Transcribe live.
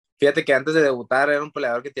Fíjate que antes de debutar era un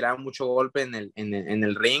peleador que tiraba mucho golpe en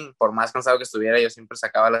el ring. Por más cansado que estuviera, yo siempre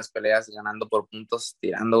sacaba las peleas ganando por puntos,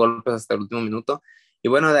 tirando golpes hasta el último minuto. Y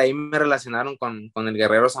bueno, de ahí me relacionaron con el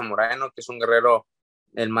guerrero samurái, ¿no? Que es un guerrero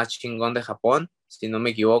el más chingón de Japón, si no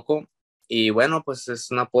me equivoco. Y bueno, pues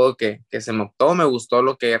es un apodo que se me optó, me gustó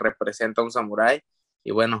lo que representa un samurái.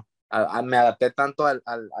 Y bueno, me adapté tanto al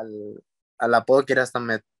apodo que era hasta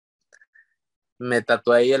me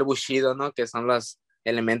tatué ahí el Bushido, ¿no? Que son los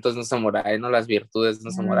elementos de un samurái, ¿no? Las virtudes de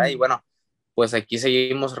un samurái. Y Mm. bueno, pues aquí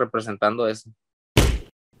seguimos representando eso.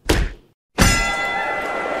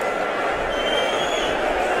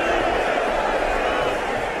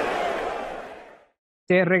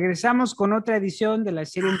 Te regresamos con otra edición de la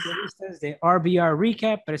serie de entrevistas de RBR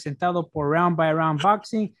Recap, presentado por Round by Round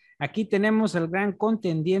Boxing. Aquí tenemos al gran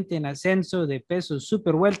contendiente en ascenso de peso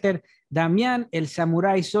super welter, Damián el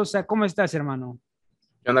Samurai Sosa. ¿Cómo estás, hermano?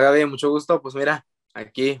 ¿Qué onda, Gaby? Mucho gusto. Pues mira,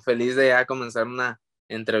 aquí feliz de ya comenzar una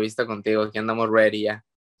entrevista contigo. Aquí andamos ready ya.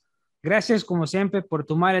 Gracias, como siempre, por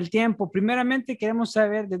tomar el tiempo. Primeramente, queremos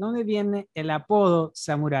saber de dónde viene el apodo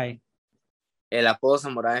Samurai. El apodo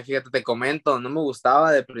samurái, fíjate, te comento, no me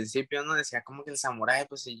gustaba de principio, no decía, ¿cómo que el samurái?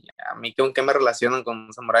 Pues sí, a mí con qué me relacionan con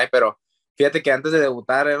un samurái, pero fíjate que antes de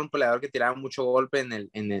debutar era un peleador que tiraba mucho golpe en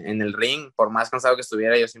el ring. Por más cansado que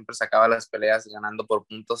estuviera, yo siempre sacaba las peleas ganando por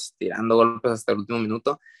puntos, tirando golpes hasta el último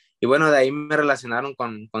minuto. Y bueno, de ahí me relacionaron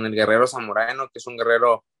con el guerrero samurái, ¿no? Que es un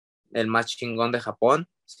guerrero el más chingón de Japón,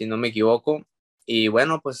 si no me equivoco. Y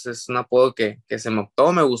bueno, pues es un apodo que se me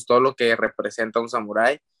optó, me gustó lo que representa un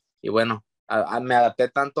samurái. Y bueno, me adapté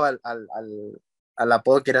tanto al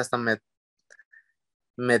apodo que era hasta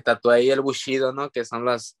me tatué ahí el Bushido, ¿no? Que son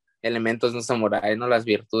los elementos de un samurái, ¿no? Las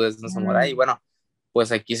virtudes de un samurái. Y Mm. bueno,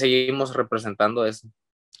 pues aquí seguimos representando eso.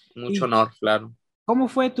 Mucho ¿Y honor, claro. cómo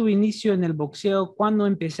fue tu inicio en el boxeo? ¿Cuándo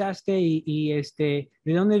empezaste de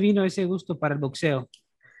dónde vino ese gusto para el boxeo?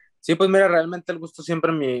 Sí, pues mira, realmente el gusto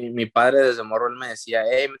siempre mi padre desde morro, él me decía,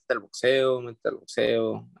 hey, métete al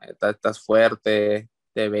boxeo, estás fuerte,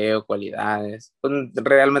 te veo cualidades. Pues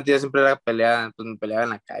realmente yo siempre era pelea, pues me peleaba en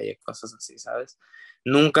la calle, cosas así, ¿sabes?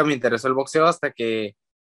 Nunca me interesó el boxeo hasta que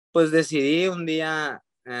pues decidí un día,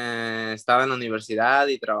 estaba en la universidad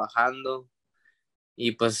y trabajando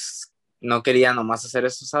y pues no quería nomás hacer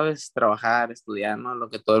eso, ¿sabes? Trabajar, estudiar, ¿no? Lo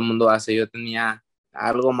que todo el mundo hace. Yo tenía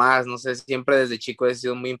algo más, no sé, siempre desde chico he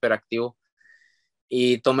sido muy imperactivo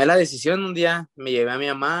y tomé la decisión un día, me llevé a mi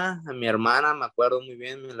mamá, a mi hermana, me acuerdo muy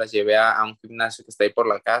bien, me las llevé a un gimnasio que está ahí por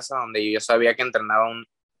la casa, donde yo sabía que entrenaba un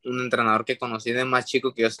entrenador que conocí de más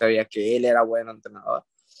chico, que yo sabía que él era buen entrenador.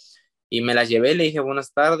 Y me las llevé, le dije,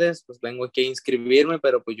 buenas tardes, pues vengo aquí a inscribirme,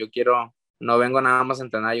 pero pues yo quiero, no vengo nada más a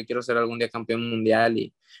entrenar, yo quiero ser algún día campeón mundial.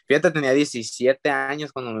 Y fíjate, tenía 17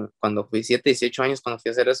 años cuando fui, 7 18 años cuando fui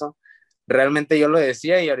a hacer eso. Realmente yo lo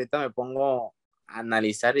decía y ahorita me pongo a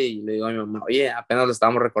analizar y le digo a mi mamá, oye, apenas lo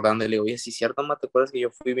estábamos recordando, y le digo, oye, sí, cierto, mamá, ¿te acuerdas que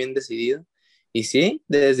yo fui bien decidido? Y sí,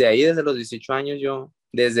 desde ahí, desde los 18 años, yo,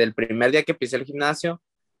 desde el primer día que pisé el gimnasio,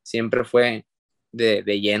 siempre fue de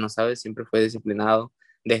lleno, ¿sabes? Siempre fue disciplinado.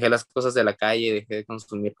 Dejé las cosas de la calle, dejé de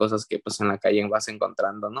consumir cosas que pues en la calle vas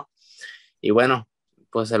encontrando, ¿no? Y bueno,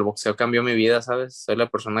 pues el boxeo cambió mi vida, ¿sabes? Soy la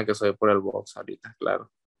persona que soy por el box ahorita,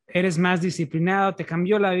 claro. Eres más disciplinado, te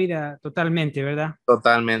cambió la vida totalmente, ¿verdad?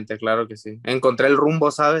 Totalmente, claro que sí. Encontré el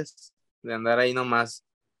rumbo, ¿sabes? De andar ahí nomás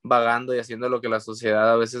vagando y haciendo lo que la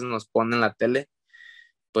sociedad a veces nos pone en la tele.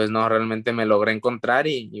 Pues no, realmente me logré encontrar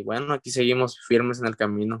y bueno, aquí seguimos firmes en el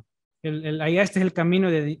camino. Allá este es el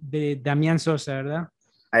camino de Damián Sosa, ¿verdad?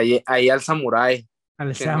 Ahí al samurái,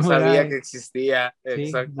 Al que no sabía Samurai. que existía, Sí, no, qué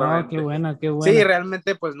exactamente. bueno, qué Sí, bueno.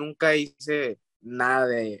 realmente pues nunca hice nada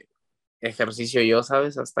de ejercicio yo,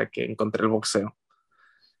 ¿sabes? Hasta que encontré el boxeo.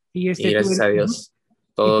 Y Y gracias a ujú. Dios, Y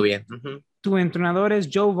todo bien. Ujú. tu entrenador es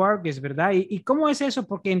Joe Vargas, ¿verdad? ¿Y cómo es eso?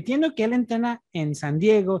 Porque entiendo que él entrena en San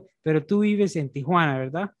Diego, pero tú vives en Tijuana,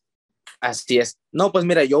 ¿verdad? Así es. No, pues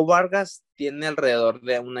mira, Joe Vargas tiene alrededor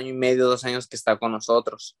de 1 año y medio, 2 años que está con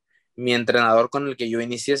nosotros. Mi entrenador con el que yo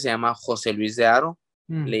inicié se llama José Luis de Aro,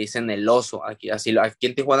 le Mm. dicen el oso, aquí, así, aquí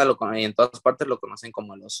en Tijuana y en todas partes lo conocen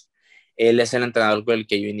como el oso. Él es el entrenador con el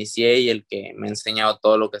que yo inicié y el que me ha enseñado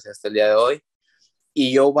todo lo que sé hasta el día de hoy.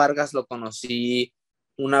 Y Joe Vargas lo conocí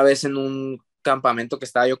una vez en un campamento que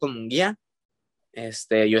estaba yo con un guía.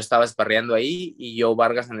 Yo estaba sparreando ahí y Joe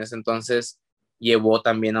Vargas en ese entonces llevó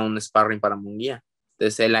también a un sparring para Munguía.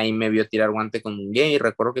 Entonces él ahí me vio tirar guante con Munguía y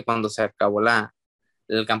recuerdo que cuando se acabó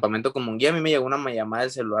el campamento con Munguía, a mí me llegó una llamada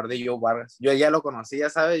del celular de Joe Vargas. Yo ya lo conocía,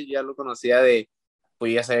 ¿sabes? Yo ya lo conocía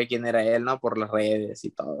pues ya sabía quién era él, ¿no? Por las redes y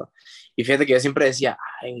todo. Y fíjate que yo siempre decía,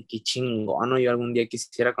 ay, qué chingón, ¿no? Yo algún día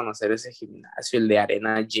quisiera conocer ese gimnasio, el de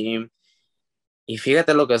Arena Gym. Y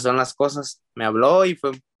fíjate lo que son las cosas. Me habló y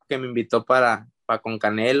fue que me invitó para con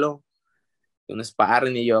Canelo, un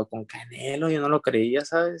sparring, y yo, con Canelo, yo no lo creía,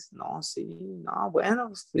 ¿sabes? No, sí, no, bueno,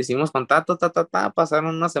 pues, hicimos contacto,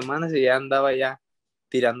 pasaron unas semanas y ya andaba ya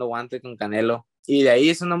tirando guante con Canelo. Y de ahí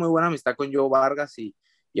es una muy buena amistad con Joe Vargas y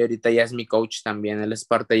ahorita ya es mi coach también, él es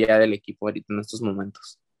parte ya del equipo ahorita en estos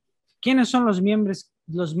momentos. ¿Quiénes son los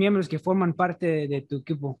miembros que forman parte de tu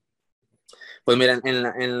equipo? Pues miren,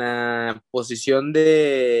 en la posición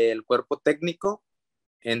del cuerpo técnico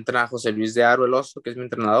entra José Luis de Aro el Oso, que es mi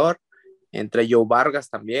entrenador, entra Joe Vargas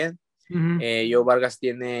también. Ujú. Joe Vargas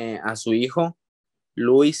tiene a su hijo,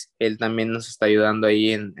 Luis, él también nos está ayudando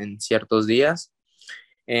ahí en ciertos días.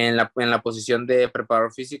 En la posición de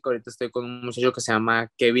preparador físico, ahorita estoy con un muchacho que se llama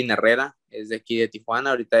Kevin Herrera, es de aquí de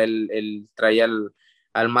Tijuana, ahorita él trae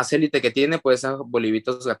al más élite que tiene, pues a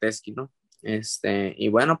Bolivitos Gateski, ¿no? Y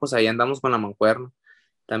bueno, pues ahí andamos con la mancuerna.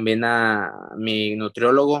 También a mi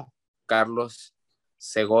nutriólogo, Carlos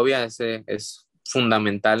Segovia, ese es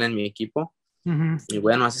fundamental en mi equipo. Ujú. Y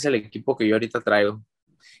bueno, ese es el equipo que yo ahorita traigo.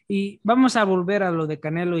 Y vamos a volver a lo de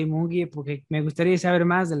Canelo y Munguía porque me gustaría saber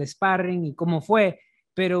más del sparring y cómo fue,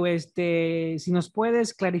 pero si nos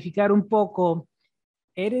puedes clarificar un poco,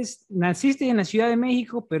 naciste en la Ciudad de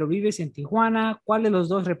México, pero vives en Tijuana, ¿cuál de los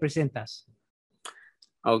dos representas?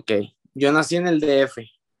 Ok, yo nací en el DF,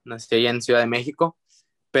 nací allá en Ciudad de México,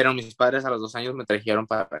 pero mis padres a los 2 años me trajeron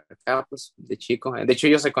para acá, pues, de chico. De hecho,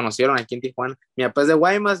 ellos se conocieron aquí en Tijuana. Mi papá es de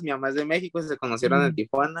Guaymas, mi mamá es de México, se conocieron en Ujú,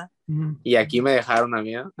 Tijuana ujú. y aquí me dejaron a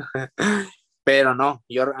mí, ¿no? Pero no,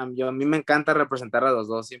 a mí me encanta representar a los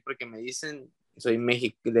dos. Siempre que me dicen, soy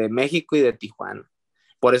de México y de Tijuana.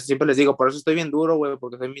 Por eso siempre les digo, por eso estoy bien duro, güey,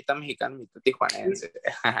 porque soy mitad mexicano, mitad tijuanense.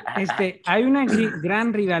 Hay una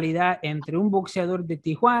gran rivalidad entre un boxeador de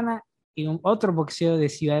Tijuana y un otro boxeador de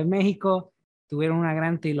Ciudad de México. Tuvieron una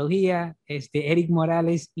gran trilogía, Eric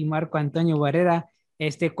Morales y Marco Antonio Barrera.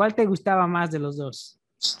 ¿Cuál te gustaba más de los dos?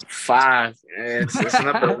 Fuck, es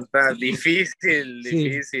una pregunta difícil, Sí,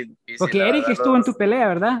 difícil, difícil, porque la Eric verdad. estuvo en tu pelea,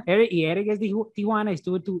 ¿verdad? Y Eric es de Tijuana y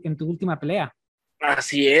estuvo en tu última pelea.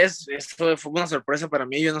 Así es, eso fue una sorpresa para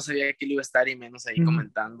mí, yo no sabía que él iba a estar y menos ahí Ujú,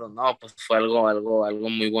 comentando, no, pues fue algo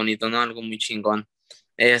muy bonito, ¿no? Algo muy chingón.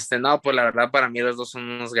 No, pues la verdad para mí los dos son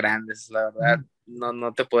unos grandes, la verdad, ujú.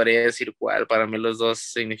 no te podría decir cuál, para mí los dos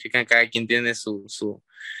significan, cada quien tiene su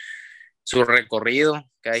recorrido,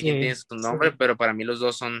 cada quien tiene Sí. su nombre, pero para mí los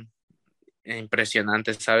dos son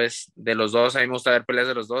impresionantes, ¿sabes? De los dos, a mí me gusta ver peleas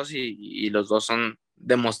de los dos y los dos son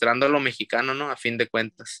demostrando lo mexicano, ¿no? A fin de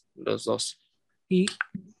cuentas, los dos. Y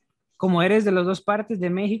como eres de las dos partes de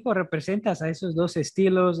México, representas a esos dos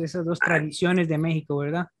estilos, esas dos tradiciones de México,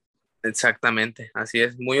 ¿verdad? Exactamente, así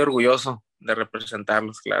es, muy orgulloso de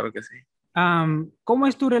representarlos, claro que sí. ¿Cómo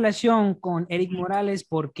es tu relación con Eric Morales?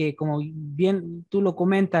 Porque como bien tú lo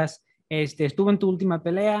comentas, estuvo en tu última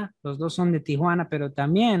pelea, los dos son de Tijuana, pero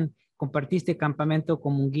también compartiste campamento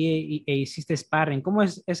con Munguía e hiciste sparring. ¿Cómo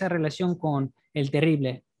es esa relación con el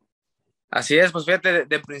Terrible? Así es, pues fíjate,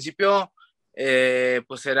 de principio,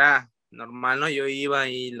 pues era normal, ¿no? Yo iba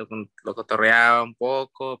y lo cotorreaba un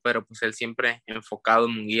poco, pero pues él siempre enfocado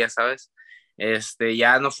en un guía, ¿sabes?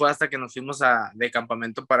 Ya no fue hasta que nos fuimos de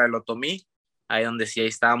campamento para el Otomí, ahí donde sí, ahí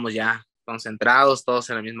estábamos ya concentrados, todos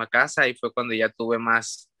en la misma casa, y fue cuando ya tuve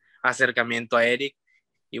más acercamiento a Eric.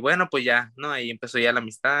 Y bueno, pues ya, ¿no? Ahí empezó ya la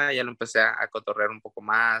amistad, ya lo empecé a cotorrear un poco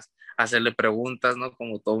más, a hacerle preguntas, ¿no?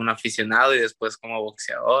 Como todo un aficionado y después como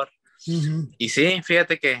boxeador. Ujú. Y sí,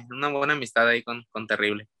 fíjate que una buena amistad ahí con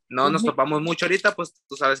Terrible. No Pues nos topamos mucho ahorita, pues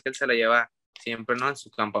tú sabes que él se la lleva siempre, ¿no? En su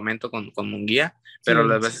campamento con Munguía, pero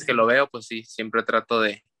las sí, veces que lo veo, pues sí, siempre trato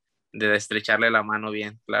de estrecharle la mano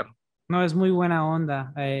bien, claro. no, es muy buena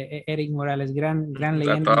onda, Eric Morales, gran A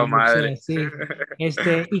leyenda toda del boxeo, madre.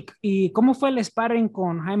 sí. ¿Y cómo fue el sparring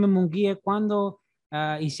con Jaime Munguía? ¿Cuándo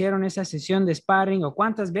hicieron esa sesión de sparring o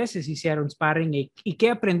cuántas veces hicieron sparring y qué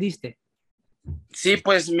aprendiste? Sí,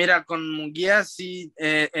 pues mira, con Munguía sí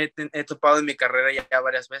he topado en mi carrera ya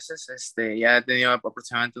varias veces. Ya he tenido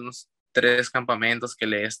aproximadamente unos 3 campamentos que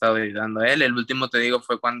le he estado ayudando a él. El último, te digo,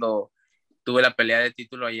 fue cuando tuve la pelea de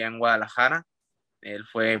título allá en Guadalajara. Él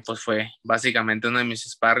fue básicamente uno de mis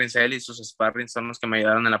sparrings, él y sus sparrings son los que me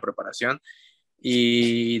ayudaron en la preparación.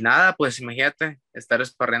 Y nada, pues imagínate, estar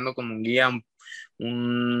sparreando con un guía,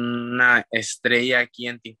 una estrella aquí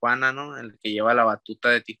en Tijuana, ¿no? El que lleva la batuta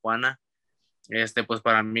de Tijuana. Pues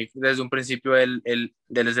para mí, desde un principio,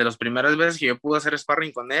 desde las primeras veces que yo pude hacer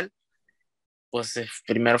sparring con él, pues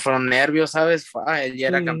primero fueron nervios, ¿sabes? Él ya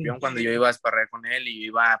era Sí. campeón cuando yo iba a sparrear con él y yo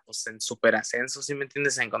iba pues en súper ascenso, ¿sí me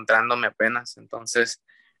entiendes? Encontrándome apenas. Entonces,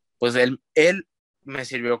 pues él me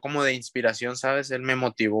sirvió como de inspiración, ¿sabes? Él me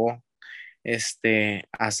motivó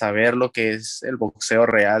a saber lo que es el boxeo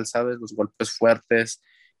real, ¿sabes? Los golpes fuertes,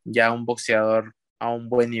 ya un boxeador a un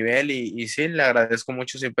buen nivel y sí, le agradezco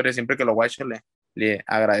mucho siempre que lo guacho, le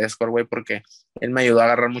agradezco al güey porque él me ayudó a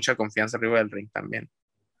agarrar mucha confianza arriba del ring también.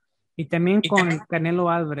 Y también Y con también, el Canelo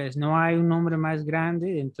Álvarez, no hay un nombre más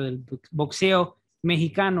grande dentro del boxeo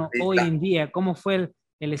mexicano hoy en día. ¿Cómo fue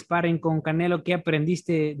el sparring con Canelo? ¿Qué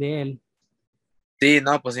aprendiste de él? sí,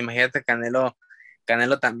 no, pues imagínate Canelo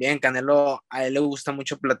también, Canelo a él le gusta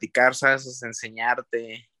mucho platicar, ¿sabes? O sea,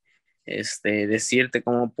 enseñarte, decirte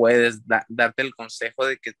cómo puedes, darte el consejo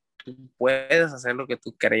de que tú puedes hacer lo que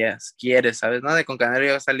tú creas, quieres, ¿sabes? ¿No? De con Canelo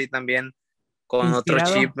yo salí también con otro chip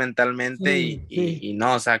 ¿Inspirado? mentalmente Sí, sí, y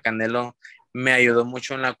no, o sea, Canelo me ayudó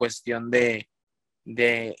mucho en la cuestión de,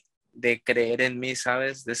 de creer en mí,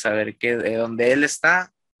 ¿sabes? De saber que de donde él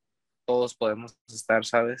está, todos podemos estar,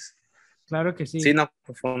 ¿sabes? claro que Sí, sí. no,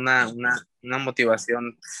 pues fue una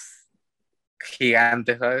motivación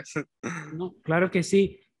gigante, ¿sabes? No, claro que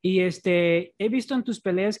sí. Y he visto en tus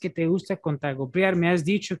peleas que te gusta contragolpear. Me has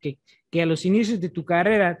dicho que a los inicios de tu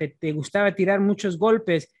carrera te gustaba tirar muchos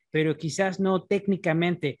golpes, pero quizás no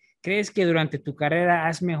técnicamente. ¿Crees que durante tu carrera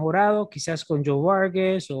has mejorado, quizás con Joe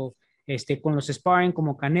Vargas o con los sparring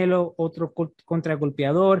como Canelo, otro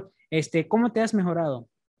contragolpeador? ¿Cómo te has mejorado?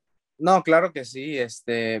 No, claro que sí,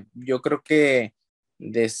 yo creo que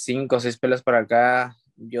de 5 o 6 peleas para acá,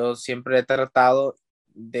 yo siempre he tratado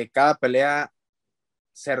de cada pelea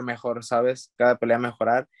ser mejor, ¿sabes? Cada pelea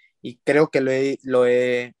mejorar y creo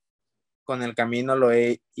que con el camino lo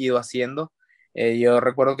he ido haciendo. Yo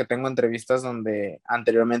recuerdo que tengo entrevistas donde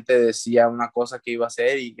anteriormente decía una cosa que iba a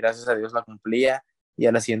hacer y gracias a Dios la cumplía y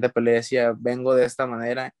a la siguiente pelea decía, vengo de esta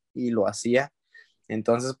manera y lo hacía.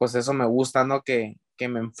 Entonces, pues eso me gusta, ¿no? Que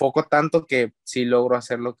me enfoco tanto que sí logro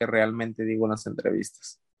hacer lo que realmente digo en las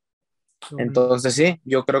entrevistas. Entonces, sí,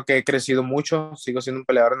 yo creo que he crecido mucho, sigo siendo un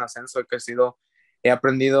peleador en ascenso, he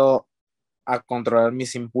aprendido a controlar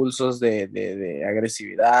mis impulsos de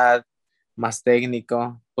agresividad, más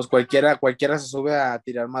técnico. Pues cualquiera se sube a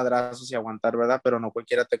tirar madrazos y aguantar, ¿verdad? Pero no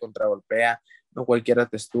cualquiera te contragolpea, no cualquiera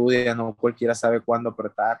te estudia, no cualquiera sabe cuándo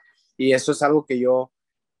apretar. Y eso es algo que yo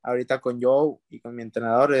ahorita con Joe y con mi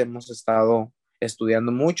entrenador hemos estado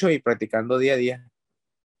estudiando mucho y practicando día a día.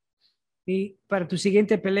 Y para tu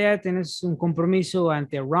siguiente pelea tienes un compromiso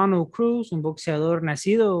ante Ronald Cruz, un boxeador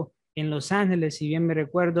nacido en Los Ángeles, si bien me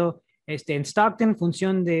recuerdo, en Stockton,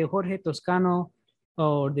 función de Jorge Toscano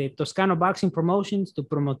o de Toscano Boxing Promotions, tu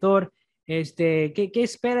promotor. ¿Qué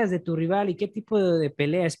esperas de tu rival y qué tipo de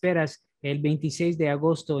pelea esperas el 26 de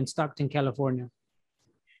agosto en Stockton, California?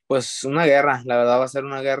 Pues una guerra, la verdad va a ser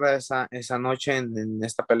una guerra esa noche en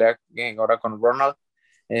esta pelea ahora con Ronald.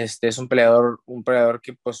 Es un peleador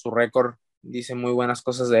que pues su récord dice muy buenas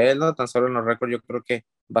cosas de él, ¿no? Tan solo en los récords yo creo que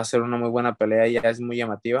va a ser una muy buena pelea y ya es muy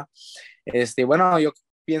llamativa. Bueno, yo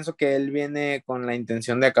pienso que él viene con la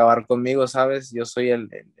intención de acabar conmigo, ¿sabes? Yo soy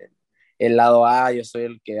el lado A, yo soy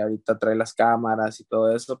el que ahorita trae las cámaras y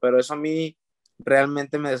todo eso, pero eso a mí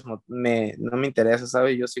realmente no me interesa,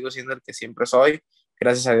 ¿sabes? Yo sigo siendo el que siempre soy.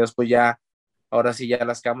 Gracias a Dios, pues ya, ahora sí ya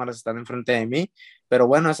las cámaras están enfrente de mí, pero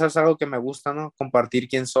bueno, eso es algo que me gusta, ¿no? Compartir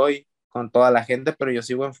quién soy con toda la gente, pero yo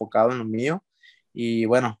sigo enfocado en lo mío y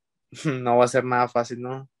bueno, no va a ser nada fácil,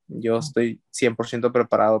 ¿no? Yo estoy 100%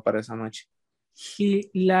 preparado para esa noche. Y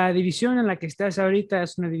la división en la que estás ahorita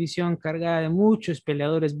es una división cargada de muchos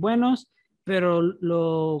peleadores buenos, pero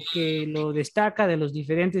lo que lo destaca de las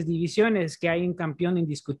diferentes divisiones es que hay un campeón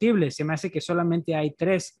indiscutible. Se me hace que solamente hay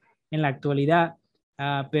tres en la actualidad,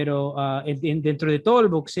 pero dentro de todo el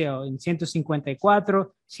boxeo, en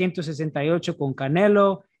 154, 168 con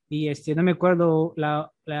Canelo, y no me acuerdo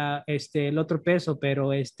el otro peso,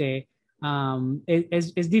 pero es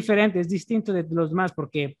diferente, es distinto de los demás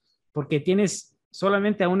porque tienes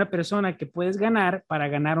solamente a una persona que puedes ganar para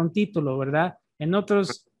ganar un título, ¿verdad? En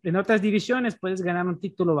otras divisiones puedes ganar un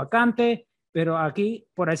título vacante, pero aquí,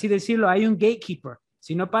 por así decirlo, hay un gatekeeper.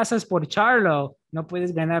 Si no pasas por Charlo, no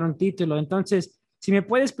puedes ganar un título. Entonces, si me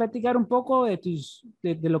puedes platicar un poco de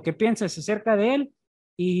lo que piensas acerca de él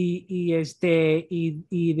y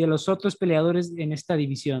de los otros peleadores en esta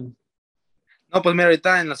división. No, pues mira,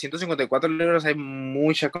 ahorita en los 154 libras hay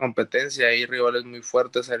mucha competencia, hay rivales muy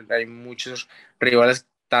fuertes, hay muchos rivales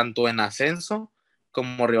tanto en ascenso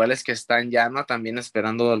como rivales que están ya, ¿no? También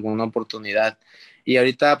esperando alguna oportunidad. Y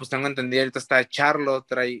ahorita, pues tengo entendido, ahorita está Charlo,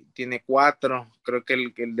 tiene 4, creo que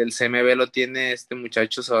el del CMB lo tiene este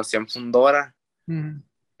muchacho Sebastián Fundora, Mm.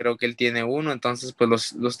 creo que él tiene uno, entonces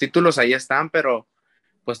pues los títulos ahí están, pero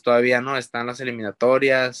pues todavía no, están las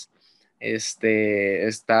eliminatorias,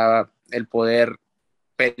 está el poder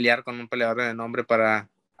pelear con un peleador de nombre para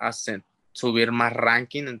subir más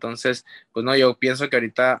ranking. Entonces, pues no, yo pienso que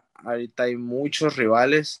ahorita hay muchos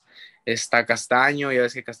rivales. Está Castaño, ya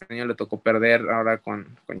ves que Castaño le tocó perder ahora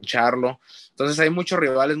con Charlo. Entonces hay muchos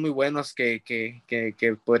rivales muy buenos que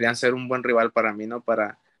podrían ser un buen rival para mí, ¿no?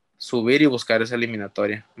 Para subir y buscar esa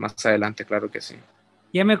eliminatoria más adelante, claro que sí.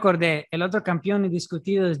 Ya me acordé, el otro campeón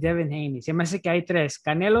indiscutido es Devin Haney. Se me hace que hay tres.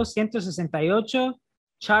 Canelo 168,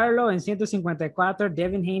 Charlo en 154,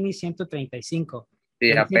 Devin Haney 135.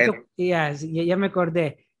 Sí, apenas. Ya me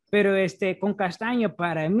acordé. Pero con Castaño,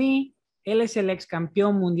 para mí, él es el ex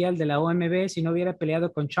campeón mundial de la OMB. Si no hubiera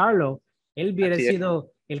peleado con Charlo, él hubiera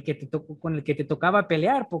sido el que con el que te tocaba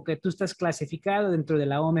pelear, porque tú estás clasificado dentro de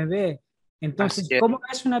la OMB. Entonces, ¿cómo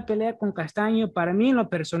es una pelea con Castaño? Para mí, en lo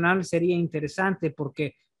personal, sería interesante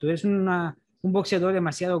porque tú eres un boxeador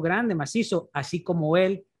demasiado grande, macizo, así como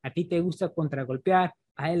él. A ti te gusta contragolpear,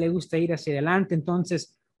 a él le gusta ir hacia adelante.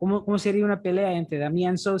 Entonces, ¿cómo sería una pelea entre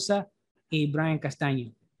Damián Sosa y Brian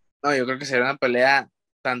Castaño? No, yo creo que sería una pelea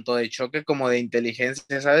tanto de choque como de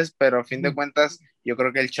inteligencia, ¿sabes? Pero a fin de cuentas, yo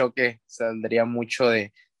creo que el choque saldría mucho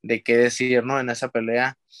de qué decir, ¿no? En esa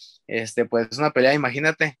pelea, pues es una pelea,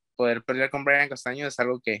 imagínate, poder pelear con Brian Castaño es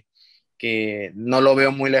algo que no lo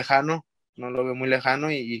veo muy lejano,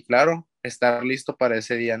 y claro, estar listo para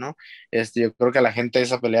ese día, ¿no? Yo creo que a la gente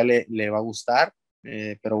esa pelea le va a gustar,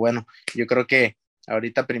 pero bueno, yo creo que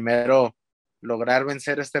ahorita primero lograr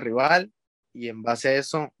vencer a este rival y en base a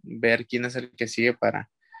eso ver quién es el que sigue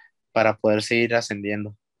para poder seguir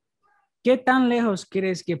ascendiendo. ¿Qué tan lejos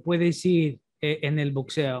crees que puedes ir en el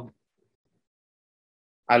boxeo?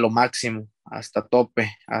 A lo máximo, hasta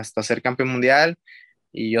tope, hasta ser campeón mundial.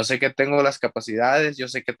 Y yo sé que tengo las capacidades, yo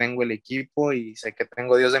sé que tengo el equipo y sé que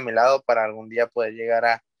tengo a Dios de mi lado para algún día poder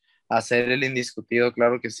llegar a ser el indiscutido,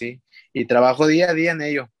 claro que sí. Y trabajo día a día en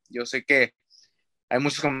ello. Yo sé que hay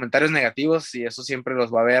muchos comentarios negativos y eso siempre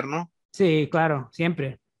los va a haber, ¿no? Sí, claro,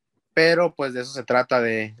 siempre. Pero pues de eso se trata,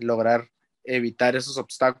 de lograr evitar esos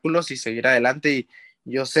obstáculos y seguir adelante. Y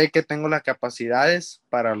yo sé que tengo las capacidades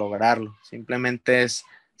para lograrlo. Simplemente es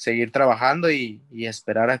seguir trabajando y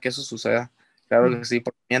esperar a que eso suceda. Claro que sí.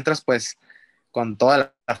 Mientras, pues, con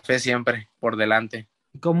toda la fe siempre por delante.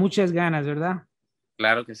 Con muchas ganas, ¿verdad?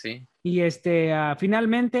 Claro que sí. Y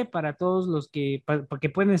finalmente, para todos los que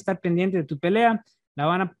pueden estar pendientes de tu pelea, la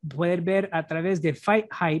van a poder ver a través de Fight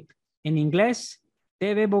Hype en inglés,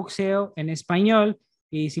 TV Boxeo en español.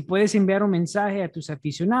 Y si puedes enviar un mensaje a tus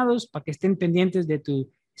aficionados para que estén pendientes de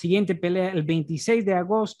tu siguiente pelea el 26 de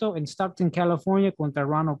agosto en Stockton, California, contra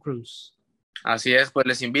Ronald Cruz. Así es, pues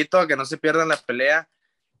les invito a que no se pierdan la pelea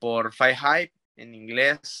por Fight Hype en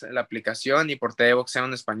inglés, la aplicación, y por TV Boxeo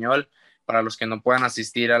en español. Para los que no puedan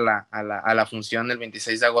asistir a la función del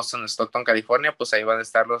 26 de agosto en Stockton, California, pues ahí van a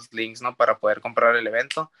estar los links, ¿no? Para poder comprar el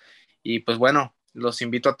evento. Y pues bueno, los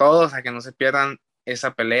invito a todos a que no se pierdan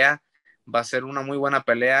esa pelea. Va a ser una muy buena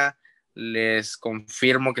pelea. Les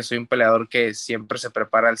confirmo que soy un peleador que siempre se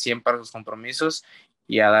prepara al 100 para sus compromisos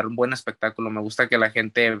y a dar un buen espectáculo. Me gusta que la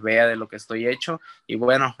gente vea de lo que estoy hecho y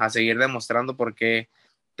bueno, a seguir demostrando por qué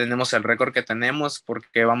tenemos el récord que tenemos,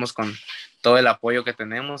 porque vamos con todo el apoyo que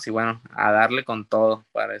tenemos y bueno, a darle con todo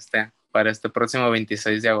para este próximo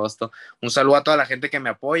 26 de agosto. Un saludo a toda la gente que me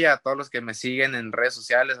apoya, a todos los que me siguen en redes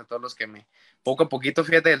sociales, a todos los que poco a poquito,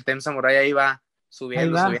 fíjate, el Team Samurai ahí va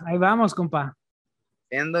subiendo. Ahí vamos, compa.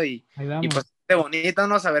 Y pues es bonito,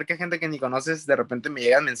 ¿no? Saber que gente que ni conoces, de repente me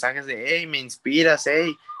llegan mensajes de, hey, me inspiras,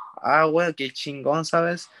 hey, güey, qué chingón,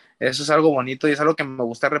 ¿sabes? Eso es algo bonito y es algo que me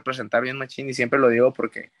gusta representar bien machín y siempre lo digo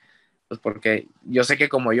porque yo sé que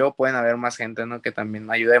como yo pueden haber más gente, ¿no? Que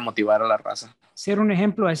también ayude a motivar a la raza. Ser un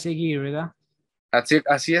ejemplo a seguir, ¿verdad?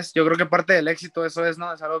 Así es, yo creo que parte del éxito eso es,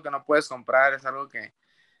 ¿no? Es algo que no puedes comprar, es algo que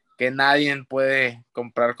nadie puede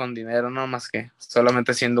comprar con dinero, ¿no? Más que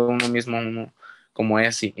solamente siendo uno mismo, uno como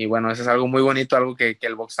es. Y bueno, eso es algo muy bonito, algo que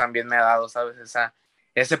el box también me ha dado, ¿sabes?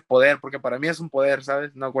 Ese poder, porque para mí es un poder,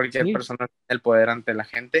 ¿sabes? No cualquier persona tiene el poder ante la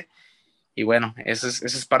gente. Y bueno, eso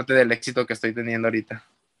es parte del éxito que estoy teniendo ahorita.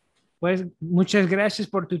 Pues muchas gracias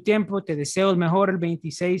por tu tiempo. Te deseo el mejor el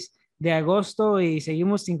 26 de agosto y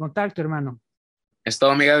seguimos en contacto, hermano. Es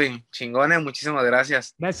todo, mi Gaby. Chingones, muchísimas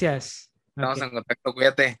gracias. Gracias. Estamos en contacto,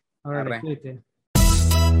 cuídate. Cuídate.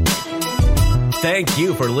 Thank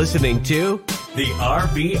you for listening to the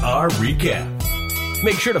RBR Recap.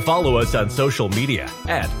 Make sure to follow us on social media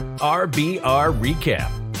at RBR Recap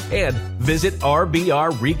and visit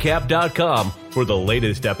rbrrecap.com for the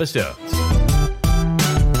latest episodes.